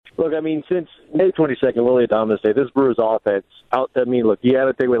Look, I mean, since May 22nd, Willie Adamas Day, this Brewers offense, look, you had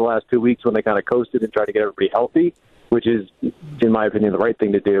to take away the last 2 weeks when they kind of coasted and tried to get everybody healthy, which is, in my opinion, the right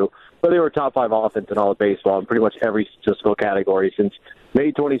thing to do. But they were top 5 offense in all of baseball in pretty much every statistical category since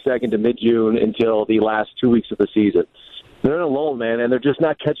May 22nd to mid-June until the last 2 weeks of the season. They're in a lull, man, and they're just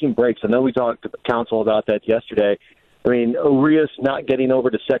not catching breaks. I know we talked to the council about that yesterday. I mean, Urias not getting over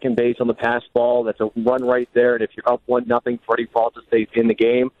to second base on the pass ball. That's a run right there. And if you're up 1-0, Freddie Falta stays in the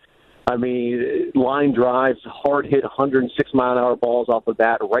game. I mean, line drives, hard hit, 106-mile-an-hour balls off the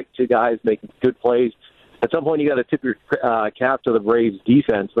bat, right to guys making good plays. At some point, you got to tip your cap to the Braves'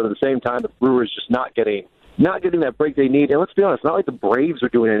 defense. But at the same time, the Brewers just not getting that break they need. And let's be honest, it's not like the Braves are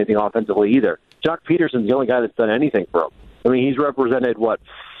doing anything offensively either. Jock Peterson's the only guy that's done anything for them. I mean, he's represented,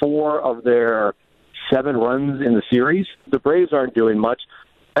 4 of their 7 runs in the series. The Braves aren't doing much.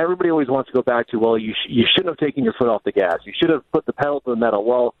 Everybody always wants to go back to, well, you shouldn't have taken your foot off the gas. You should have put the pedal to the metal.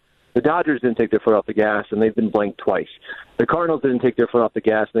 Well, the Dodgers didn't take their foot off the gas, and they've been blanked twice. The Cardinals didn't take their foot off the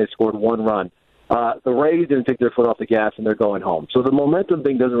gas, and they scored 1 run. The Rays didn't take their foot off the gas, and they're going home. So the momentum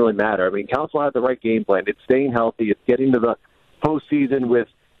thing doesn't really matter. I mean, Council had the right game plan. It's staying healthy. It's getting to the postseason with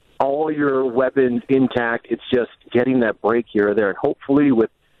all your weapons intact. It's just getting that break here or there. And hopefully with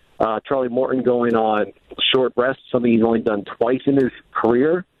Charlie Morton going on short rest, something he's only done twice in his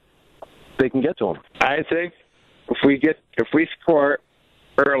career, they can get to him. I think if we score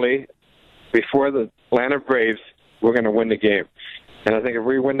early before the Atlanta Braves, we're going to win the game. And I think if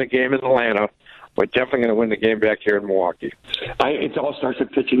we win the game in Atlanta, we're definitely going to win the game back here in Milwaukee. It all starts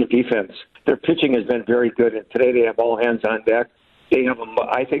with pitching and defense. Their pitching has been very good, and today they have all hands on deck. They have,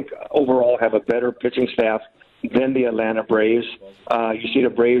 I think, overall have a better pitching staff than the Atlanta Braves. You see the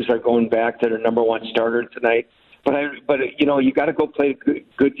Braves are going back to their number 1 starter tonight. But you got to go play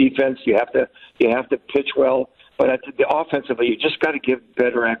good defense. You have to pitch well. But offensively, you just got to give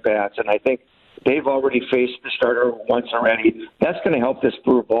better at bats. And I think they've already faced the starter once already. That's going to help this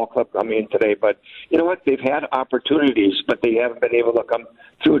Brewer ball club come in today. But you know what? They've had opportunities, but they haven't been able to come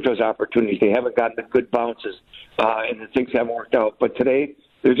through with those opportunities. They haven't gotten the good bounces, and the things haven't worked out. But today,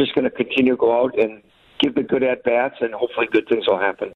 they're just going to continue to go out and give the good at-bats, and hopefully good things will happen.